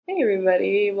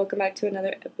everybody, welcome back to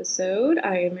another episode.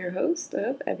 I am your host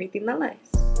of Everything That Lies.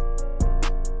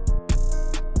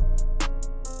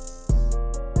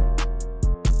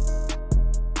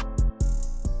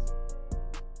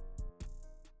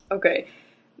 Okay,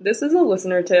 this is a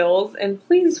listener tales, and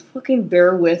please fucking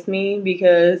bear with me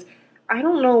because I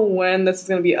don't know when this is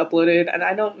going to be uploaded, and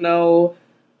I don't know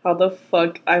how the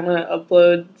fuck I want to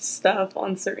upload stuff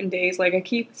on certain days. Like, I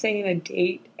keep saying a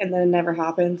date, and then it never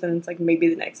happens, and it's like maybe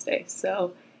the next day.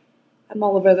 So, I'm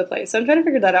all over the place. So, I'm trying to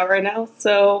figure that out right now.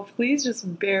 So, please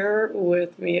just bear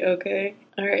with me, okay?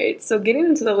 Alright, so getting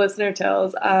into the listener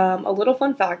tales, a little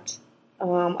fun fact.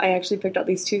 I actually picked out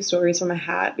these two stories from a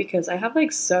hat because I have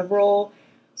like several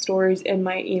stories in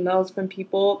my emails from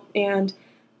people, and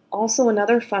also,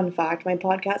 another fun fact, my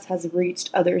podcast has reached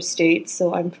other states,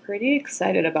 so I'm pretty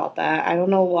excited about that. I don't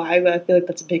know why, but I feel like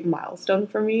that's a big milestone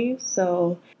for me,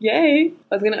 so yay!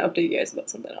 I was going to update you guys about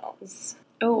something else.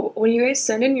 Oh, when you guys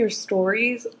send in your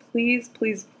stories, please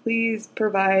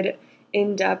provide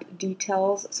in-depth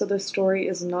details so the story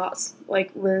is not,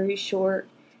 like, very short.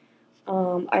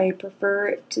 I prefer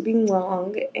it to be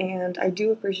long, and I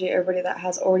do appreciate everybody that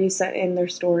has already sent in their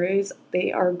stories.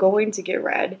 They are going to get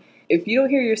read. If you don't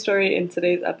hear your story in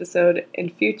today's episode, in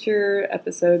future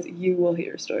episodes, you will hear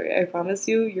your story. I promise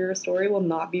you, your story will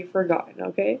not be forgotten,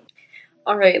 okay?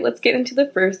 Alright, let's get into the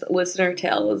first listener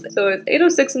tales. So it's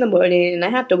 8:06 in the morning, and I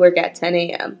have to work at 10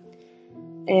 a.m.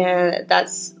 And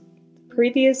that's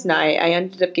previous night, I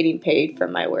ended up getting paid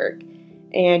from my work.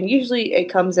 And usually it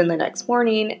comes in the next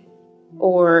morning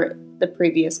or the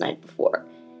previous night before.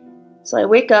 So I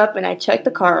wake up and I check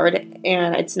the card,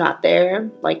 and it's not there.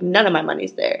 Like, none of my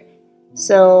money's there.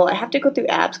 So I have to go through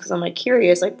apps because I'm like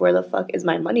curious, like, where the fuck is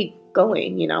my money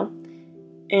going, you know?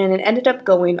 And it ended up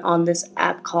going on this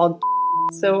app called.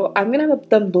 So I'm gonna have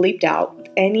them bleeped out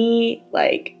any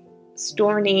like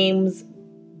store names,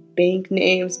 bank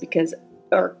names, because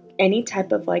or any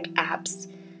type of like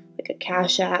apps, like a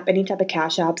cash app, any type of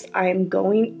cash apps, I'm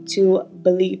going to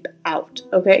bleep out.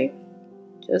 Okay,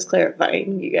 just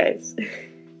clarifying, you guys.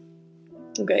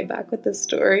 Okay, back with the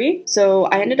story. So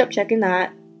I ended up checking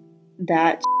that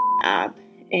app,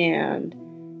 and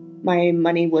my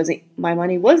money was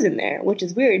in there, which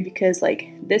is weird because like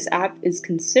this app is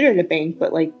considered a bank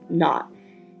but like not.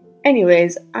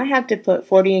 Anyways, I have to put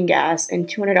 $40 in gas and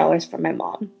 $200 from my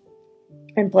mom,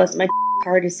 and plus my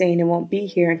card is saying it won't be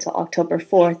here until October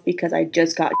 4th because I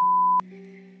just got.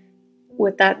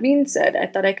 With that being said, I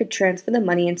thought I could transfer the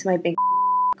money into my bank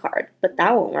card, but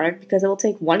that won't work because it will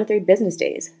take 1 to 3 business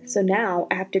days. So now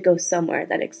I have to go somewhere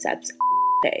that accepts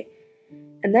pay.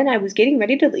 And then I was getting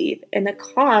ready to leave, and the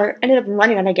car ended up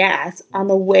running out of gas on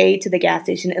the way to the gas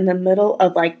station in the middle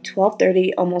of like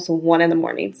 12:30, almost 1 in the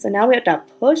morning. So now we have to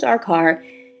push our car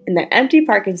in the empty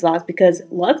parking slots because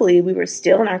luckily we were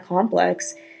still in our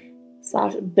complex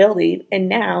 / building, and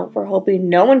now we're hoping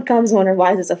no one comes and wonders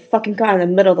why there's a fucking car in the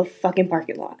middle of the fucking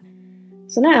parking lot.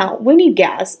 So now we need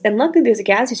gas, and luckily there's a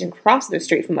gas station across the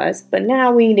street from us, but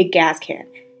now we need a gas can.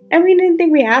 And we didn't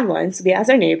think we had one, so we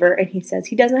asked our neighbor, and he says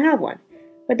he doesn't have one.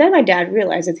 But then my dad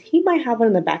realizes he might have one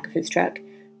in the back of his truck,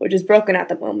 which is broken at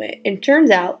the moment. And turns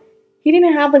out he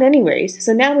didn't have one anyways,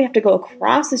 so now we have to go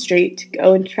across the street to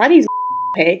go and try to use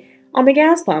pay on the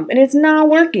gas pump, and it's not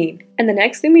working. And the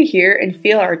next thing we hear and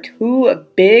feel are 2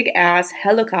 big-ass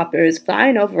helicopters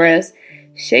flying over us,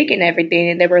 shaking everything,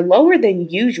 and they were lower than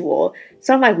usual.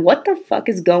 So I'm like, what the fuck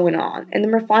is going on? And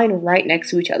then we're flying right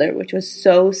next to each other, which was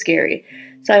so scary.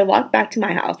 So I walked back to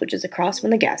my house, which is across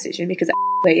from the gas station, because that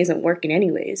way isn't working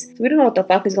anyways. So we don't know what the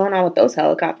fuck is going on with those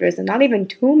helicopters, and not even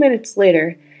 2 minutes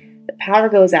later, the power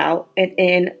goes out,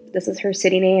 and this is her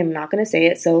city name, I'm not going to say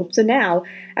it, so now,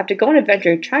 I have to go on an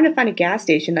adventure trying to find a gas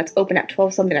station that's open at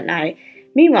 12-something at night.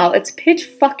 Meanwhile, it's pitch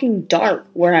fucking dark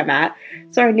where I'm at,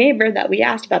 so our neighbor that we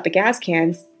asked about the gas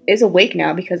cans is awake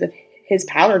now because of his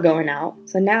power going out.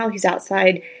 So now he's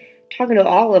outside talking to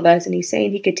all of us, and he's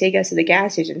saying he could take us to the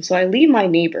gas station. So I leave my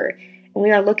neighbor, and we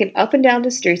are looking up and down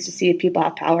the streets to see if people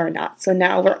have power or not. So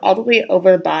now we're all the way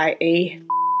over by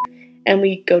and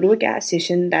we go to a gas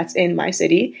station that's in my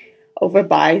city, over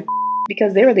by,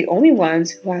 because they were the only ones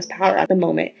who has power at the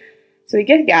moment. So we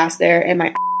get gas there, and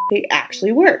my it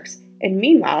actually works. And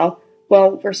meanwhile,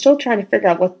 well, we're still trying to figure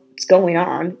out what's going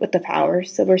on with the power.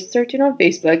 So we're searching on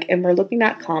Facebook, and we're looking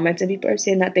at comments, and people are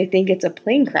saying that they think it's a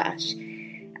plane crash,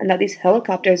 and that these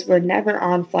helicopters were never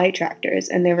on flight tractors,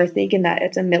 and they were thinking that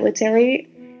it's a military.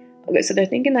 Okay, so they're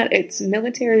thinking that it's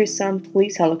military or some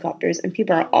police helicopters, and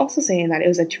people are also saying that it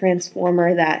was a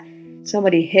transformer that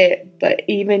somebody hit, but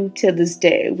even to this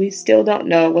day, we still don't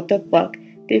know what the fuck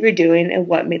they were doing and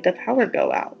what made the power go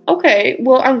out. Okay,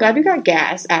 well, I'm glad we got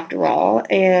gas after all,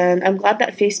 and I'm glad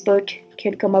that Facebook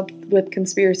can come up with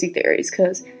conspiracy theories,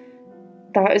 because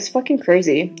that is fucking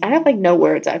crazy. I have, like, no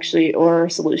words, actually, or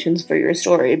solutions for your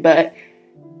story, but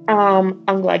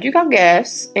I'm glad you got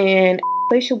gas, and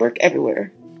they should work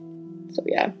everywhere. So,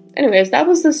 yeah. Anyways, that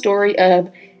was the story of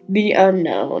the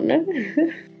unknown.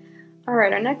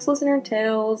 Alright, our next listener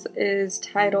tales is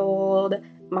titled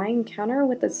My Encounter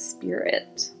with a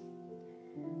Spirit.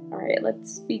 Alright,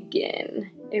 let's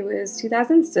begin. It was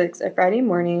 2006, a Friday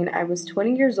morning. I was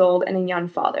 20 years old and a young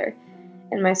father,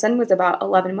 and my son was about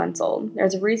 11 months old.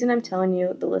 There's a reason I'm telling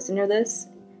you, the listener, this,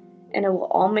 and it will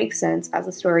all make sense as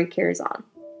the story carries on.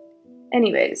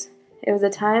 Anyways, it was a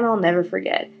time I'll never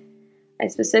forget. I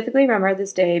specifically remember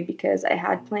this day because I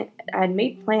had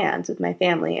made plans with my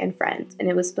family and friends, and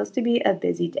it was supposed to be a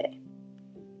busy day.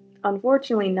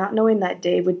 Unfortunately, not knowing that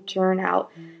day would turn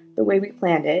out the way we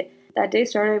planned it, that day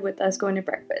started with us going to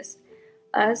breakfast.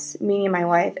 Us, me and my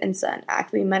wife and son,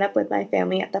 after we met up with my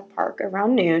family at the park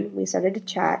around noon, we started to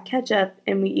chat, catch up,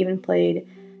 and we even played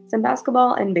some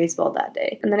basketball and baseball that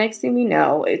day. And the next thing we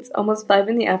know, it's almost 5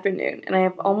 in the afternoon, and I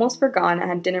have almost forgotten I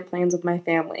had dinner plans with my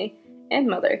family and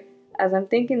mother. As I'm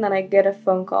thinking that I get a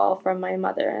phone call from my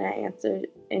mother, and I answered,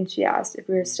 and she asked if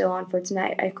we were still on for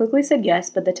tonight. I quickly said yes,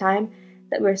 but the time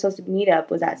that we were supposed to meet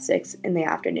up was at 6 in the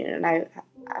afternoon, and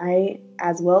I,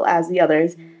 as well as the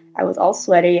others, I was all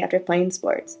sweaty after playing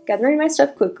sports. Gathering my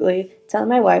stuff quickly, telling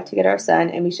my wife to get our son,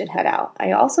 and we should head out.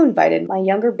 I also invited my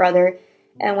younger brother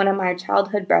and one of my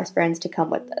childhood best friends to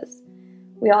come with us.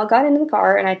 We all got into the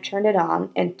car, and I turned it on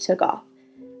and took off.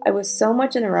 I was so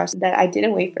much in a rush that I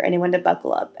didn't wait for anyone to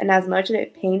buckle up, and as much as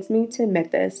it pains me to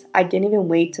admit this, I didn't even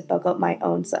wait to buckle up my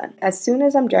own son. As soon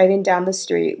as I'm driving down the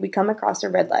street, we come across a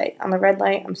red light. On the red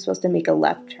light, I'm supposed to make a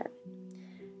left turn.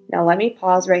 Now let me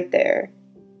pause right there.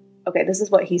 Okay, this is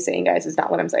what he's saying, guys. It's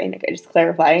not what I'm saying. Okay, just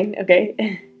clarifying,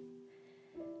 okay?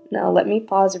 Now let me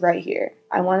pause right here.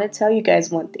 I want to tell you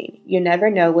guys one thing. You never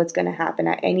know what's going to happen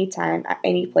at any time, at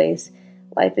any place.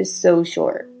 Life is so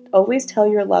short. Always tell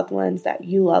your loved ones that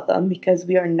you love them, because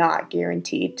we are not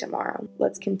guaranteed tomorrow.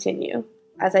 Let's continue.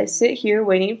 As I sit here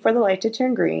waiting for the light to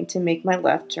turn green to make my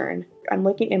left turn, I'm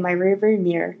looking in my rearview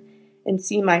mirror and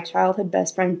see my childhood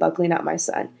best friend buckling up my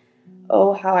son.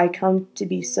 Oh, how I come to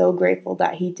be so grateful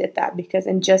that he did that, because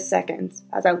in just seconds,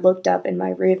 as I looked up in my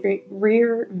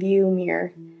rear view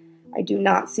mirror, I do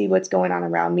not see what's going on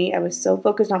around me. I was so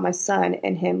focused on my son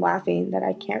and him laughing that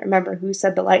I can't remember who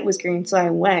said the light was green, so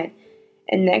I went.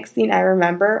 And next thing I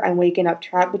remember, I'm waking up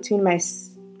trapped between my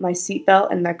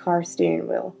seatbelt and the car steering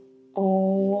wheel.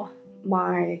 Oh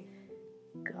my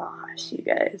gosh, you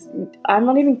guys. I'm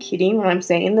not even kidding when I'm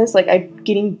saying this. Like, I'm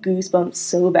getting goosebumps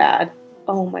so bad.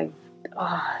 Oh my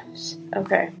gosh.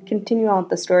 Okay, continue on with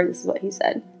the story. This is what he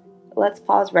said. Let's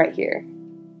pause right here.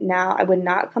 Now, I would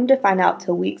not come to find out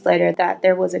till weeks later that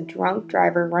there was a drunk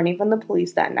driver running from the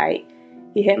police that night.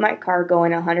 He hit my car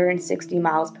going 160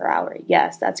 miles per hour.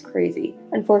 Yes, that's crazy.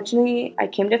 Unfortunately, I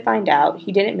came to find out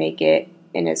he didn't make it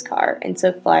in his car and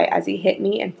took flight. As he hit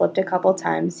me and flipped a couple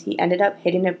times, he ended up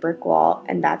hitting a brick wall,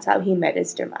 and that's how he met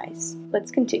his demise.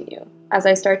 Let's continue. As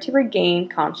I start to regain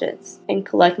conscience and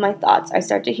collect my thoughts, I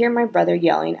start to hear my brother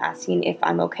yelling, asking if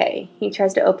I'm okay. He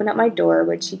tries to open up my door,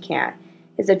 which he can't.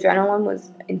 His adrenaline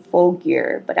was in full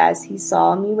gear, but as he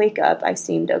saw me wake up, I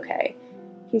seemed okay.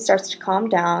 He starts to calm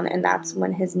down, and that's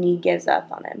when his knee gives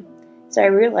up on him. So I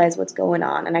realize what's going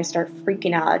on, and I start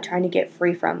freaking out, trying to get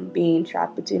free from being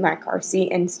trapped between my car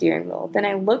seat and steering wheel. Then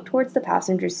I look towards the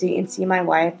passenger seat and see my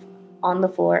wife on the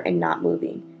floor and not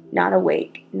moving, not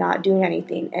awake, not doing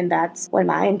anything, and that's when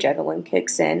my adrenaline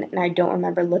kicks in, and I don't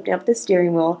remember lifting up the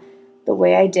steering wheel the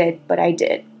way I did, but I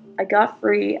did. I got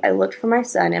free, I looked for my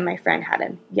son, and my friend had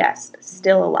him. Yes,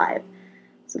 still alive.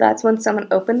 So that's when someone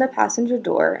opened the passenger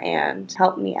door and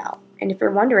helped me out. And if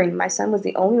you're wondering, my son was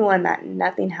the only one that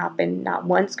nothing happened, not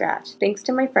one scratch. Thanks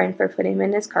to my friend for putting him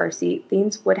in his car seat,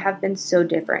 things would have been so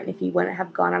different if he wouldn't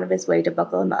have gone out of his way to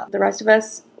buckle him up. The rest of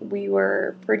us, we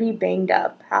were pretty banged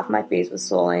up. Half my face was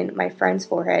swollen, my friend's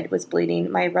forehead was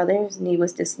bleeding, my brother's knee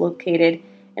was dislocated,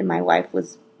 and my wife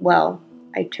was, well,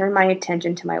 I turned my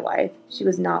attention to my wife. She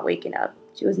was not waking up.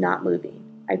 She was not moving.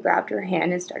 I grabbed her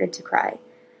hand and started to cry,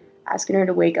 asking her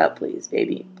to wake up, please,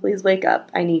 baby. Please wake up.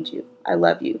 I need you. I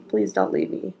love you. Please don't leave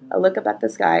me. I look up at the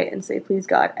sky and say, please,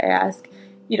 God, I ask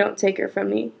you don't take her from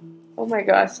me. Oh my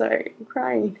gosh, sorry. I'm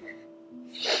crying.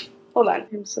 Hold on.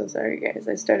 I'm so sorry, guys.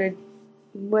 I started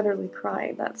literally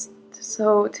crying. That's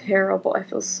so terrible. I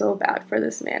feel so bad for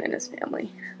this man and his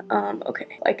family.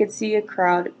 Okay. I could see a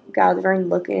crowd gathering,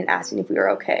 looking and asking if we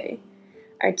were okay.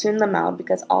 I tuned them out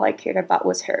because all I cared about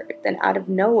was her. Then out of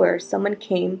nowhere, someone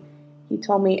came. He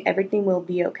told me everything will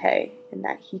be okay and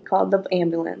that he called the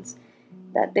ambulance,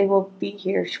 that they will be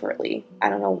here shortly. I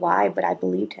don't know why, but I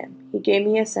believed him. He gave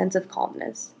me a sense of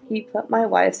calmness. He put my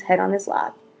wife's head on his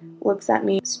lap, looks at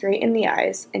me straight in the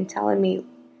eyes and telling me,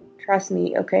 trust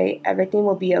me, okay, everything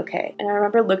will be okay. And I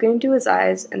remember looking into his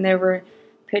eyes and they were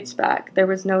pitch black. There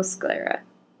was no sclera.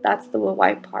 That's the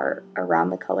white part around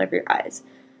the color of your eyes.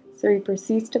 So he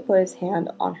proceeds to put his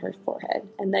hand on her forehead.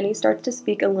 And then he starts to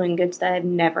speak a language that I've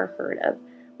never heard of,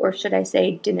 or should I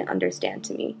say, didn't understand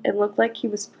to me. It looked like he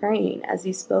was praying. As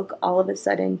he spoke, all of a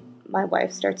sudden, my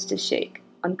wife starts to shake,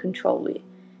 uncontrollably.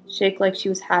 Shake like she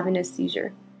was having a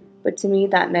seizure. But to me,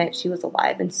 that meant she was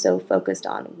alive and so focused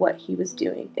on what he was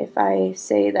doing. If I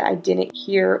say that I didn't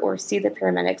hear or see the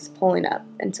paramedics pulling up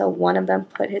until one of them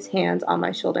put his hands on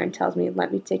my shoulder and tells me,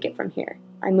 let me take it from here.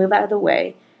 I move out of the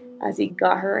way as he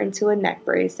got her into a neck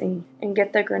brace and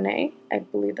get the grenade. I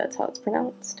believe that's how it's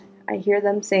pronounced. I hear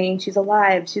them saying, she's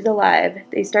alive, she's alive.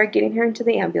 They start getting her into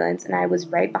the ambulance and I was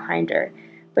right behind her,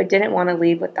 but didn't want to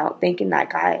leave without thanking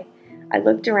that guy. I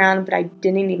looked around, but I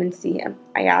didn't even see him.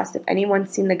 I asked if anyone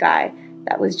seen the guy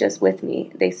that was just with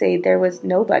me. They say there was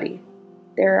nobody.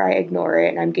 There I ignore it,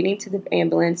 and I'm getting to the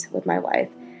ambulance with my wife.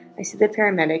 I see the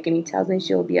paramedic, and he tells me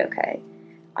she will be okay.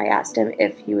 I asked him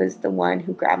if he was the one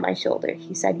who grabbed my shoulder.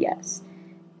 He said yes.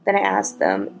 Then I asked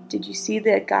them, did you see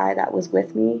the guy that was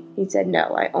with me? He said,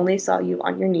 no, I only saw you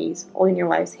on your knees, holding your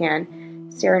wife's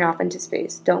hand, staring off into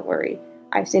space. Don't worry.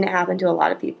 I've seen it happen to a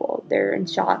lot of people. They're in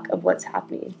shock of what's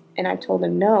happening. And I told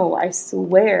him, no, I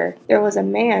swear. There was a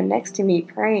man next to me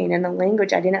praying in a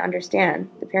language I didn't understand.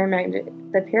 The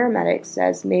paramedic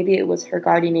says maybe it was her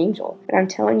guardian angel. But I'm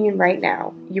telling you right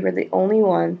now, you were the only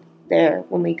one there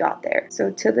when we got there.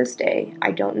 So to this day,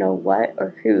 I don't know what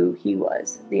or who he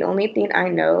was. The only thing I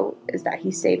know is that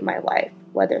he saved my life.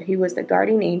 Whether he was the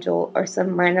guardian angel or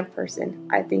some random person,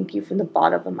 I thank you from the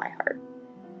bottom of my heart.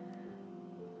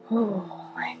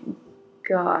 Oh my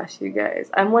gosh, you guys.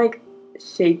 I'm like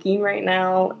shaking right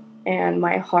now and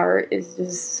my heart is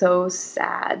just so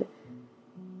sad.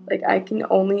 Like I can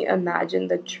only imagine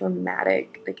the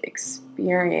traumatic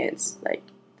experience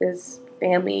this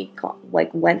family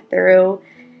went through,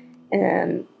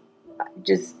 and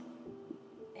just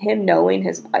him knowing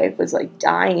his wife was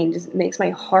dying just makes my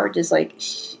heart just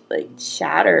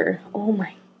shatter. Oh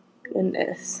my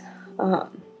goodness.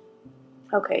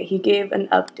 Okay, he gave an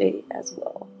update as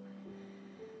well.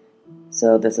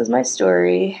 So this is my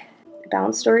story,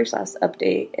 bound story /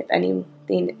 update, if anyone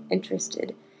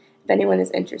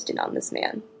is interested on this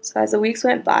man. So as the weeks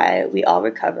went by, we all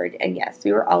recovered, and yes,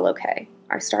 we were all okay.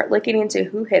 I start looking into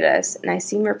who hit us, and I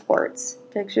seen reports,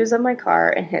 pictures of my car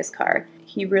and his car.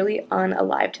 He really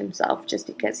unalived himself just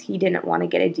because he didn't want to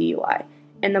get a DUI.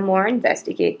 And the more I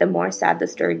investigate, the more sad the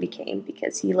story became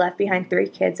because he left behind 3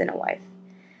 kids and a wife.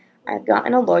 I've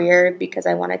gotten a lawyer because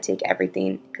I wanted to take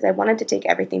everything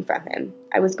from him.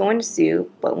 I was going to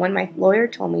sue, but when my lawyer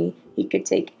told me he could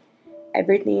take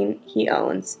everything he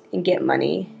owns and get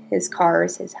money, his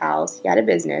cars, his house, he had a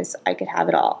business, I could have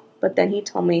it all. But then he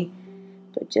told me,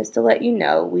 but just to let you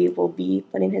know, we will be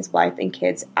putting his wife and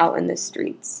kids out in the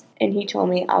streets. And he told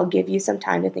me, I'll give you some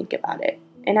time to think about it.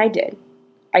 And I did.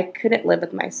 I couldn't live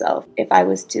with myself if I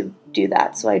was to do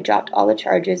that, so I dropped all the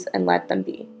charges and let them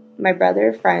be. My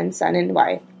brother, friend, son, and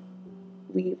wife,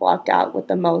 we walked out with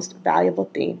the most valuable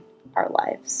thing, our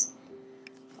lives.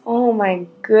 Oh my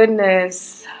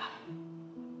goodness.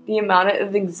 The amount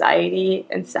of anxiety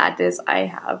and sadness I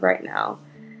have right now.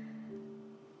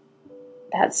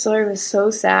 That story was so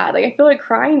sad. I feel like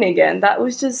crying again. That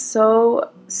was just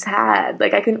so sad.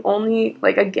 I can only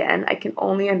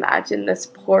imagine this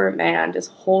poor man just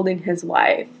holding his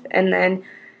wife. And then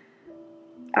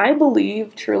I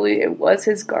believe truly it was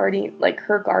his guardian,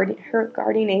 her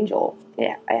guardian angel.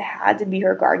 Yeah, it had to be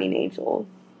her guardian angel.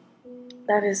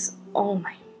 That is, oh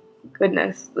my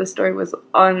goodness. This story was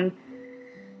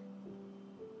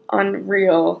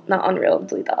unreal. Not unreal,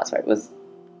 delete that last part. It was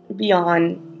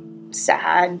beyond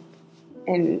sad,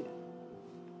 and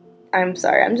I'm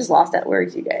sorry, I'm just lost at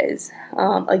words, you guys.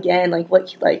 Again, what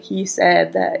he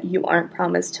said, that you aren't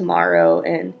promised tomorrow,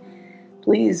 and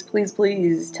please, please,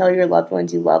 please tell your loved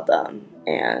ones you love them.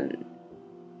 And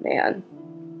man,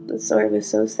 the story was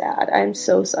so sad. I'm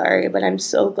so sorry, but I'm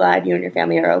so glad you and your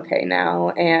family are okay now,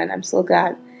 and I'm so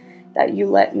glad that you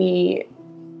let me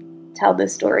tell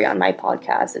this story on my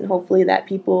podcast, and hopefully that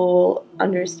people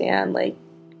understand,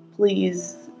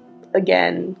 please,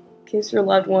 again, kiss your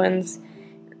loved ones.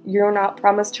 You're not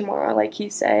promised tomorrow, like he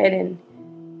said, and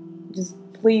just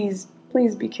please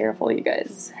be careful, you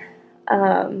guys.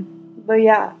 But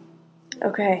yeah,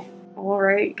 okay.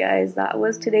 Alright, guys, that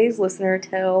was today's listener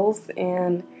tales,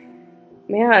 and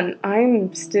man,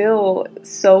 I'm still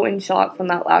so in shock from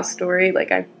that last story.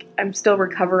 Like, I'm still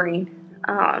recovering.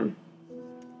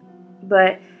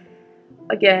 But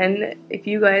again, if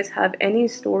you guys have any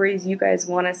stories you guys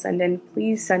want to send in,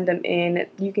 please send them in.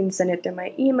 You can send it to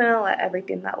my email at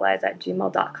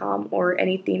everythingthatlies@gmail.com or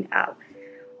anything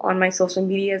on my social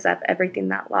medias at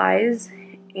everythingthatlies.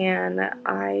 And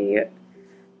I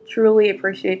truly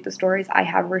appreciate the stories I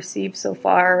have received so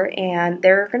far, and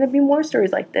there are going to be more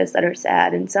stories like this that are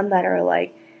sad, and some that are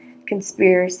like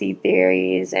conspiracy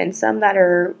theories, and some that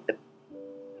are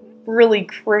really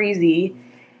crazy.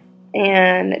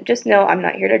 And just know I'm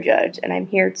not here to judge, and I'm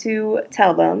here to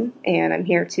tell them, and I'm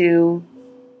here to,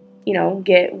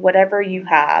 get whatever you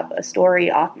have, a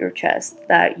story off your chest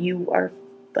that you are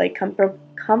like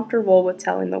comfortable with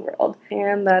telling the world.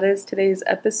 And that is today's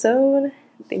episode.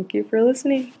 Thank you for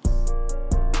listening.